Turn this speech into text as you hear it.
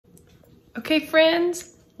Okay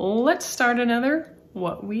friends, let's start another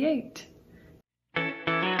What We Ate.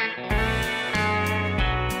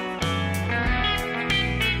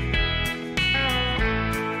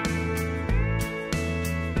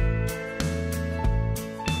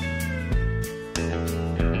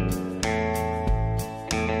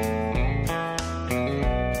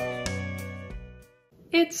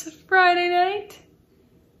 It's Friday night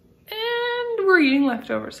and we're eating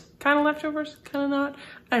leftovers. Kind of leftovers, kind of not.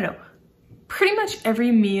 I don't know. Pretty much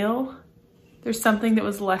every meal, there's something that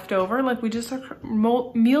was left over. Like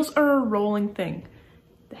meals are a rolling thing.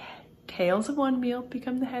 The tails of one meal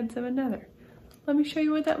become the heads of another. Let me show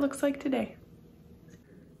you what that looks like today.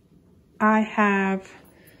 I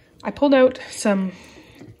pulled out some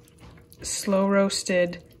slow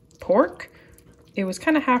roasted pork. It was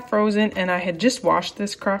kind of half frozen and I had just washed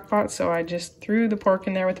this crock pot, so I just threw the pork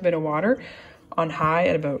in there with a bit of water on high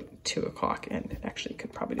at about 2 o'clock, and it actually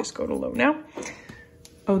could probably just go to low now.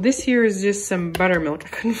 Oh, this here is just some buttermilk. I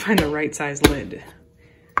couldn't find the right size lid.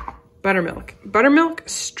 Buttermilk. Buttermilk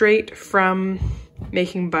straight from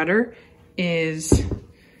making butter is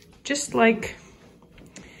just like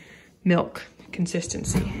milk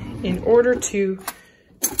consistency. In order to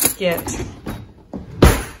get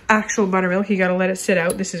actual buttermilk, you gotta let it sit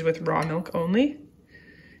out. This is with raw milk only.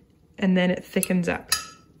 And then it thickens up.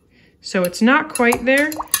 So it's not quite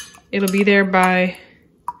there. It'll be there by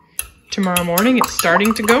tomorrow morning. It's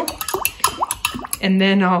starting to go. And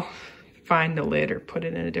then I'll find the lid or put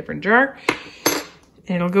it in a different jar.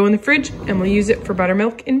 And it'll go in the fridge and we'll use it for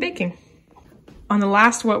buttermilk in baking. On the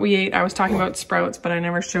last What We Ate, I was talking about sprouts, but I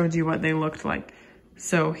never showed you what they looked like.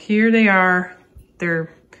 So here they are. I'm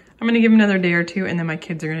gonna give them another day or two and then my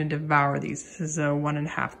kids are gonna devour these. This is a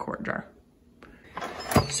 1.5 quart jar.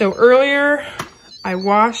 So earlier I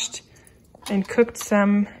washed and cooked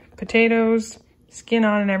some potatoes, skin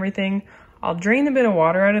on and everything. I'll drain the bit of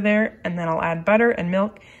water out of there and then I'll add butter and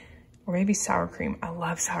milk or maybe sour cream. I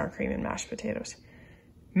love sour cream in mashed potatoes.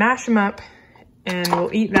 Mash them up and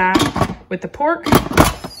we'll eat that with the pork,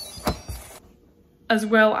 as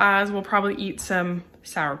well as we'll probably eat some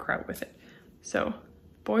sauerkraut with it. So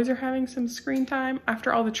boys are having some screen time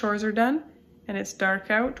after all the chores are done and it's dark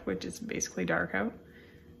out, which is basically dark out.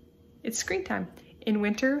 It's screen time. In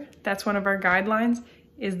winter, that's one of our guidelines,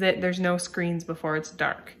 is that there's no screens before it's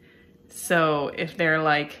dark. So if they're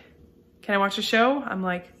like, can I watch a show? I'm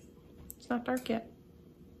like, it's not dark yet.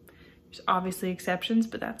 There's obviously exceptions,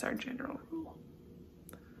 but that's our general rule.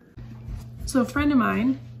 So a friend of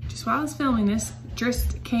mine, just while I was filming this,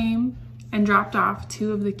 just came and dropped off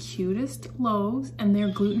 2 of the cutest loaves, and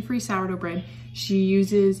they're gluten-free sourdough bread. She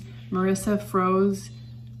uses Marissa Fro's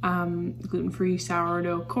gluten-free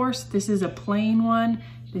sourdough course. This is a plain one.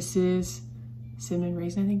 This is cinnamon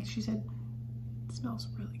raisin, I think she said. It smells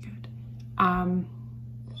really good.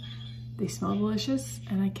 They smell delicious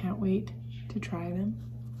and I can't wait to try them.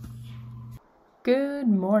 Good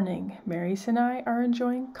morning. Marius and I are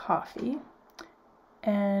enjoying coffee,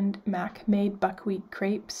 and Mac made buckwheat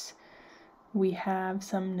crepes. We have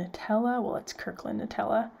some Nutella, well, it's Kirkland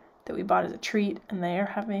Nutella, that we bought as a treat, and they are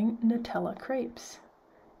having Nutella crepes.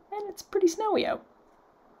 And it's pretty snowy out.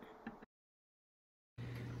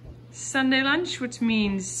 Sunday lunch, which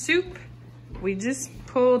means soup. We just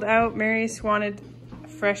pulled out, Marius wanted a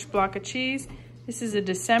fresh block of cheese. This is a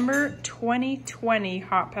December 2020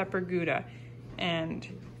 hot pepper Gouda, and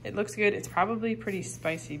it looks good. It's probably pretty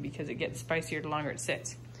spicy because it gets spicier the longer it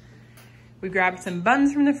sits. We grabbed some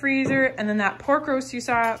buns from the freezer, and then that pork roast you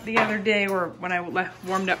saw the other day, or when I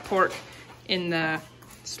warmed up pork in the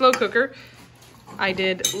slow cooker, I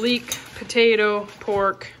did leek, potato,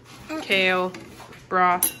 pork, kale,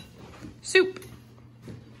 broth, soup.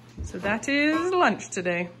 So that is lunch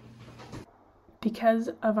today. Because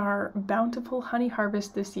of our bountiful honey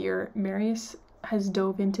harvest this year, Marius has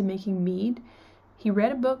dove into making mead. He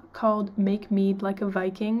read a book called Make Mead Like a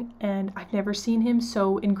Viking, and I've never seen him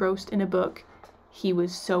so engrossed in a book. He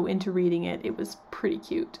was so into reading it. It was pretty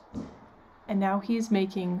cute. And now he is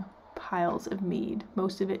making piles of mead,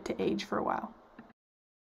 most of it to age for a while.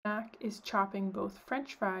 Mac is chopping both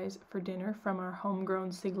French fries for dinner from our homegrown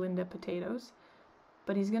Siglinda potatoes,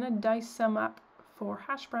 but he's gonna dice some up for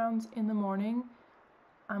hash browns in the morning.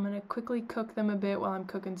 I'm gonna quickly cook them a bit while I'm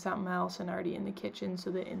cooking something else and already in the kitchen, so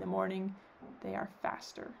that in the morning they are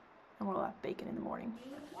faster, and we'll have bacon in the morning.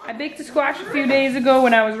 I baked the squash a few days ago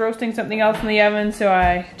when I was roasting something else in the oven, so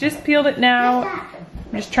I just peeled it now.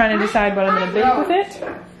 I'm just trying to decide what I'm gonna bake with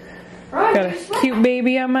it. Got a cute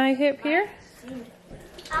baby on my hip here.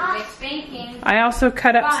 I also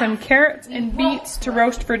cut up some carrots and beets to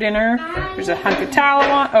roast for dinner. There's a hunk of tallow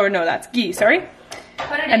on, oh no, that's ghee, sorry.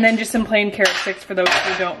 And then just some plain carrot sticks for those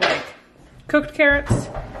who don't like cooked carrots.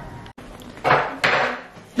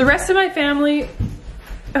 The rest of my family,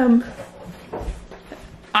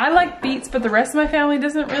 I like beets, but the rest of my family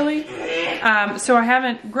doesn't really. So I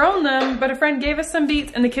haven't grown them, but a friend gave us some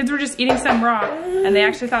beets and the kids were just eating some raw and they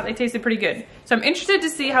actually thought they tasted pretty good. So I'm interested to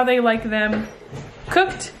see how they like them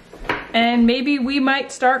cooked, and maybe we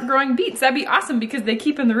might start growing beets. That'd be awesome because they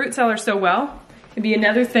keep in the root cellar so well. It'd be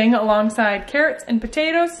another thing alongside carrots and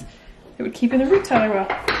potatoes. It would keep in the root cellar well.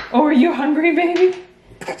 Oh, are you hungry, baby?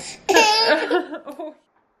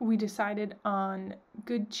 We decided on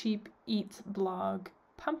Good Cheap Eats blog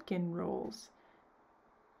pumpkin rolls.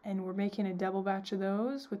 And we're making a double batch of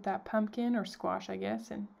those with that pumpkin or squash, I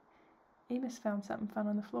guess. And Amos found something fun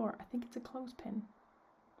on the floor. I think it's a clothespin.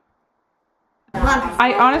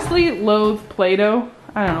 I honestly loathe Play-Doh.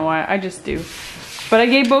 I don't know why, I just do. But I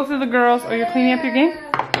gave both of the girls, oh, you're cleaning up your game?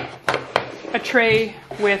 A tray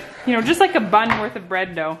with, you know, just like a bun worth of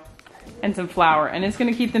bread dough and some flour. And it's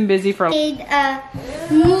gonna keep them busy for a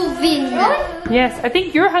moving. Yes, I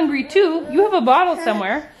think you're hungry too. You have a bottle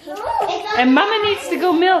somewhere. And Mama needs to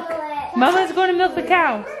go milk. Mama's going to milk the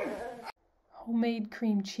cow. Homemade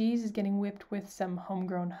cream cheese is getting whipped with some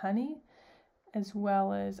homegrown honey, as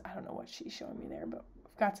well as, I don't know what she's showing me there, but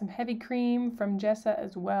we've got some heavy cream from Jessa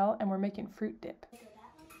as well, and we're making fruit dip.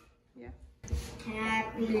 Yeah.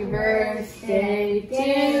 Happy birthday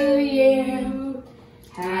to you.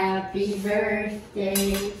 Happy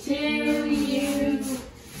birthday to you.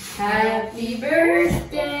 Happy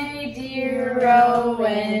birthday, dear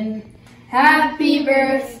Owen. Happy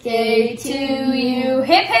birthday to you.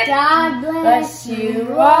 Hip hip. God bless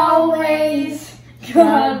you always.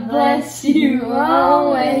 God bless you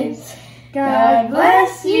always. God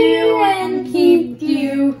bless you and keep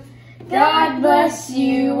you. God bless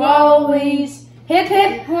you always. Hip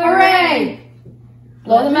hip hooray.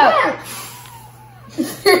 Blow them out.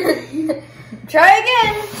 Try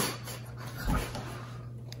again.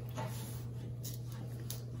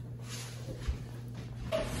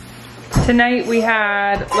 Tonight we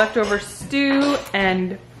had leftover stew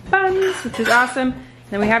and buns, which is awesome.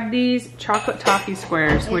 Then we have these chocolate toffee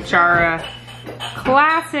squares, which are a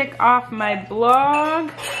classic off my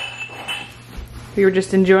blog. We were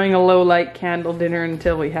just enjoying a low light candle dinner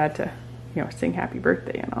until we had to, you know, sing happy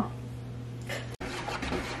birthday and all.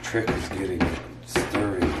 The trick is getting it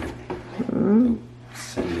stirring it,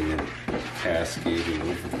 sending it cascading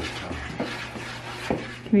over the top.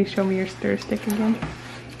 Can you show me your stir stick again?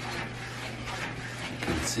 You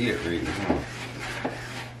can see it right now.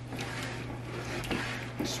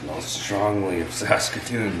 It smells strongly of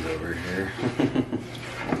Saskatoons over here.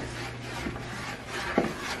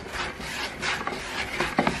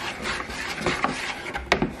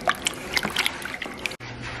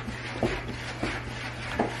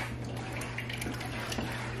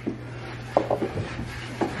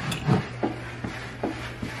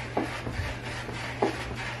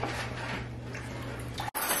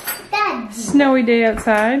 Snowy day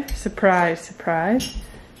outside. Surprise, surprise.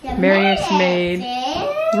 Marius made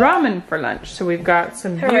ramen for lunch. So we've got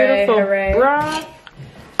some beautiful broth,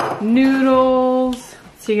 noodles.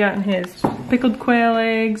 So you got in his pickled quail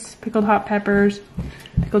eggs, pickled hot peppers,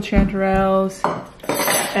 pickled chanterelles.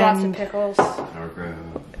 Lots of pickles.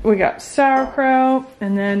 We got sauerkraut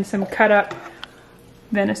and then some cut up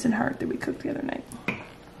venison heart that we cooked the other night.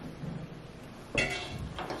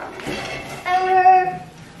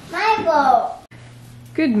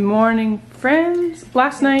 Good morning, friends.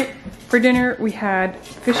 Last night for dinner we had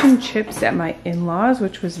fish and chips at my in-laws,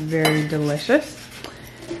 which was very delicious.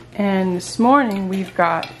 And this morning we've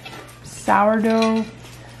got sourdough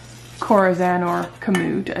corazon, or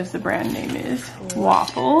Kamut as the brand name is,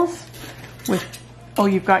 waffles with, oh,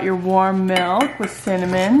 you've got your warm milk with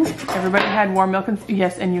cinnamon. Everybody had warm milk, and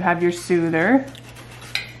yes, and you have your soother.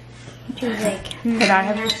 Can I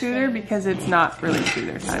have your soother? Because it's not really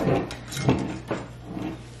soother time.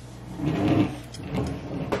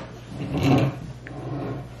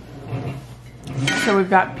 So we've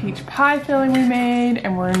got peach pie filling we made,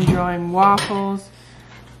 and we're enjoying waffles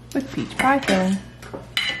with peach pie filling.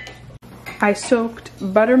 I soaked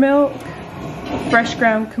buttermilk, fresh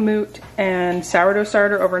ground kamut, and sourdough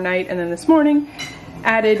starter overnight, and then this morning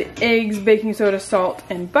added eggs, baking soda, salt,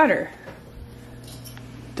 and butter.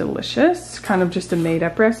 Delicious. Kind of just a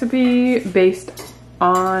made-up recipe based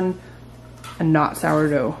on a not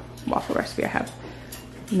sourdough waffle recipe I have.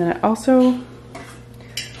 And then I also,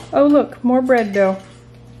 oh look, more bread dough.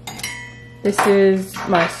 This is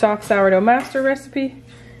my soft sourdough master recipe,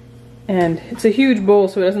 and it's a huge bowl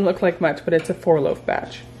so it doesn't look like much, but it's a 4-loaf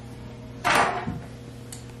batch.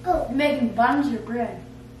 Oh. You making buns or bread?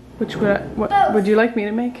 What would you like me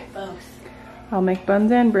to make? Both. I'll make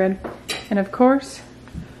buns and bread. And of course,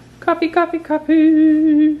 coffee, coffee,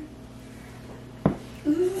 coffee.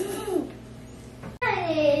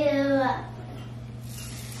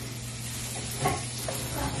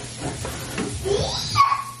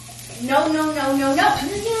 No, no, no, no, no.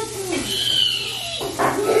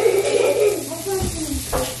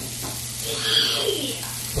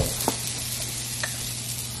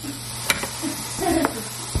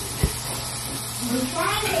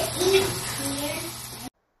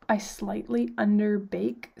 I slightly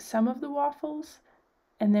underbake some of the waffles,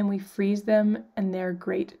 and then we freeze them, and they're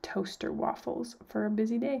great toaster waffles for a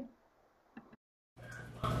busy day.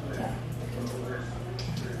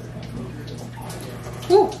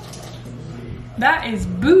 Ooh, that is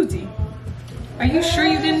boozy. Are you sure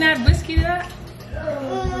you didn't add whiskey to that?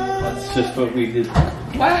 That's just what we did.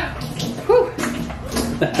 Wow. Whew.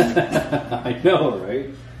 I know, right?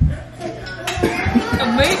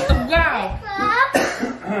 Wow.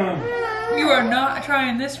 You are not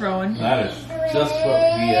trying this, Rowan. That is just what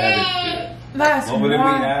we added to it. That's What did we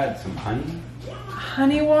add? Some honey?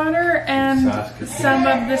 Honey water and some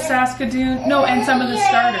of the Saskatoon. No, and some of the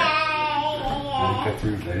starter. I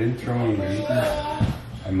didn't throw any raisins.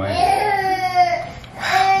 I might have.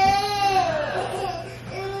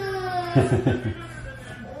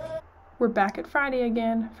 We're back at Friday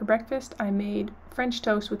again. For breakfast, I made French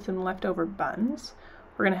toast with some leftover buns.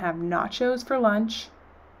 We're gonna have nachos for lunch,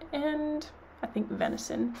 and I think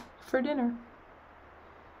venison for dinner.